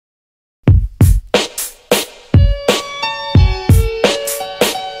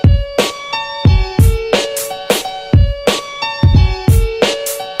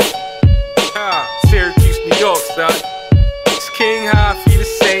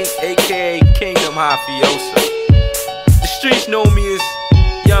Hafi. The streets know me as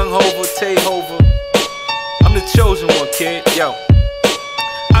Young Hova, Tay Hova. I'm the chosen one, kid. Yo.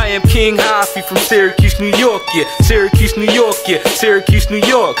 I am King Hafi from Syracuse, New York, yeah. Syracuse, New York, yeah. Syracuse, New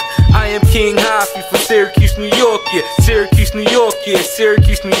York. I am King Hafi from Syracuse, New York, yeah. Syracuse, New York, yeah.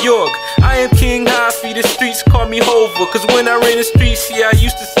 Syracuse, New York. I am King Hafi, the streets call me Hova, cause when I ran the streets, yeah, I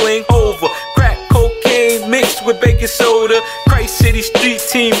used to sling Hova. Crack cocaine mixed with baking soda. Christ City street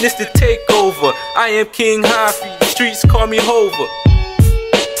team, this the takeover. I am King Hafi, the streets call me Hova.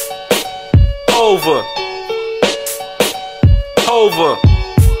 Hova. Hova.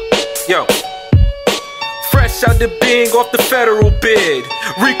 Yo, fresh out the Bing off the federal bid.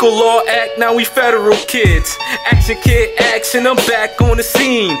 RICO Law Act, now we federal kids. Action kid, action, I'm back on the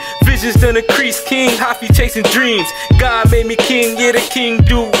scene. Visions done increase, King Hafi chasing dreams. God made me king, yeah, the king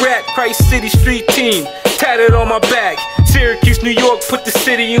do rap. Christ City street team, tatted on my back. Syracuse, New York, put the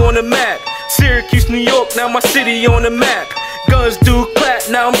city on the map. Syracuse, New York, now my city on the map. Guns do clap,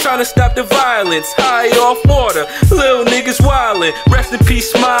 now I'm trying to stop the violence. High off water, little niggas wildin'. Rest in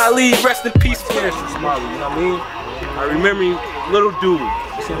peace, Smiley, rest in peace, Smiley, you know what I mean? I remember you, little dude,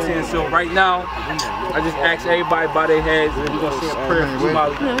 you see what I'm saying? So right now, I just ask everybody by their heads, and we're gonna say a prayer for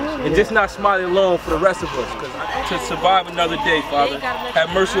Smiley. And just not Smiley alone, for the rest of us, because to survive another day, Father.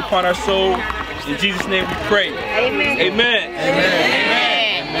 Have mercy upon our soul. In Jesus' name we pray. Amen. Amen. Amen.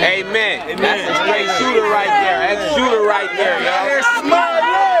 Amen. Amen. That's a straight shooter right there. That's a shooter right there, y'all.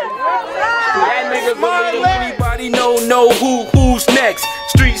 That nigga believe anybody know who's next.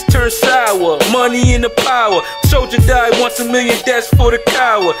 Streets turn sour, money in the power. Soldier died once, a million deaths for the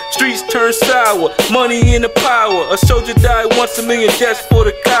coward. Streets turn sour, money in the power. A soldier died once, a million deaths for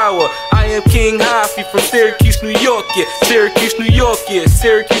the coward. I am King Hafi from Syracuse, New York, yeah. Syracuse, New York, yeah.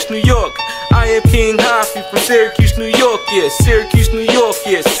 Syracuse, New York. I am King Hafi from Syracuse, New York, yeah. Syracuse, New York,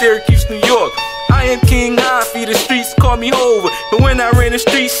 yeah. Syracuse, New York. I am King Hafi, the streets call me Hova. But when I ran the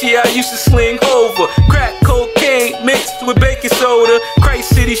streets, yeah, I used to sling Hova. Crack cocaine mixed with baking soda.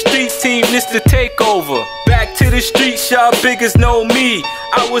 Christ City street team, this the takeover. Back to the streets, y'all biggest know me.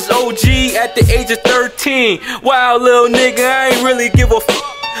 I was OG at the age of 13. Wild little nigga, I ain't really give a fuck.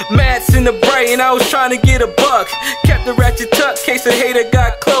 Mats in the brain, I was trying to get a buck. Kept the ratchet tucked, case a hater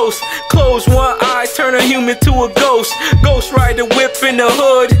got close. Close one eye, turn a human to a ghost. Ghost rider whip in the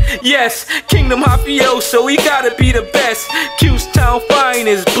hood, yes. Kingdom Mafioso, he gotta be the best. Q's town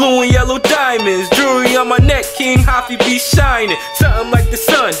finest, blue and yellow diamonds. Jewelry on my neck, King Hafi be shining. Something like the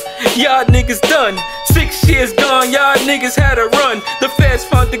sun, y'all niggas done. 6 years gone, y'all niggas had a run. The feds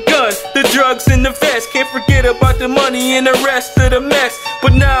found the gun, the drugs in the vest. Can't forget about the money and the rest of the mess.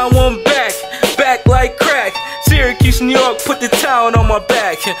 But now I'm back like crack. Syracuse, New York, put the town on my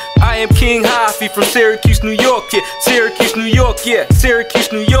back. I am King Hafi from Syracuse, New York, yeah. Syracuse, New York, yeah.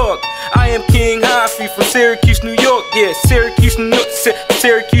 Syracuse, New York. I am King Hafi from Syracuse, New York, yeah. Syracuse, New York,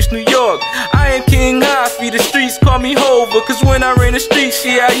 Syracuse, New York. I am King Hafi, the streets call me Hova, cause when I ran the streets,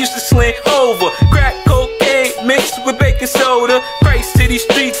 yeah, I used to sling Hova. Crack cocaine mixed with baking soda. Christ City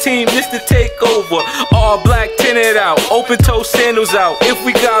street team, this the takeover. All black tinted out, open toe sandals out. If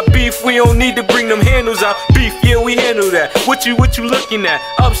we got beef, we don't need to bring them handles out. Beef, yeah, we handle that. What you looking at?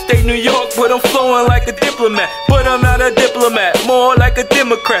 Upstate New York, but I'm flowing like a diplomat. But I'm not a diplomat, more like a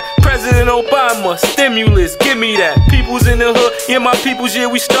Democrat. President Obama, stimulus, give me that. People's in the hood, yeah, my people's, yeah,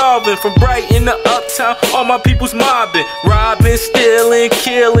 we starving. From Brighton to Uptown, all my people's mobbing. Robbing, stealing,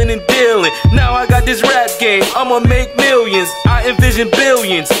 killing, and dealing. Now I got this rap game, I'ma make millions. I envision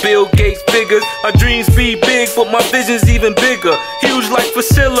billions. Bill Gates figures, our dreams be big, but my vision's even bigger. Huge like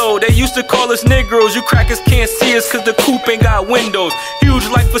Facillo, they used to call us Negroes. You crackers can't see us cause the coupe ain't got windows. Huge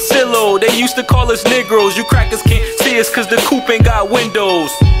like Facillo, they used to call us Negroes. You crackers can't see us cause the coupe ain't got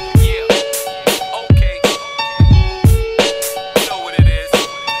windows.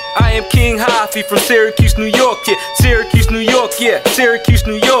 I am King Hafi from Syracuse, New York, yeah. Syracuse, New York, yeah. Syracuse,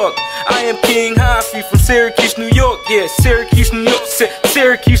 New York. I am King Hafi from Syracuse, New York, yeah. Syracuse, New York,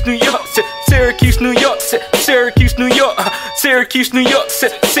 Syracuse, New York, Syracuse, New York, Syracuse, New York, Syracuse, New York,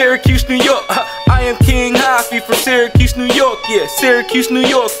 Syracuse, New York. I am King Hafi from Syracuse, New York, yeah. Syracuse, New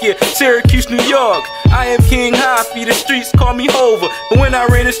York, yeah. Syracuse, New York. I am King Hafi, the streets call me Hova. But when I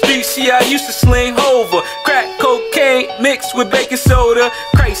ran the streets, yeah, I used to sling Hova. Crack cocaine mixed with baking soda.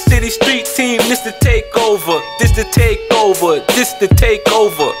 Christ City street team, this the takeover. This the takeover. This the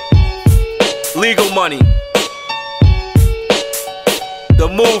takeover. Legal money. The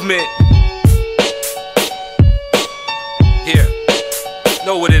movement. Here.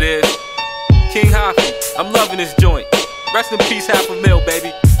 Know what it is. King Hafi. I'm loving this joint. Rest in peace, $500,000,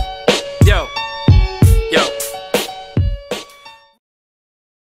 baby. Yo.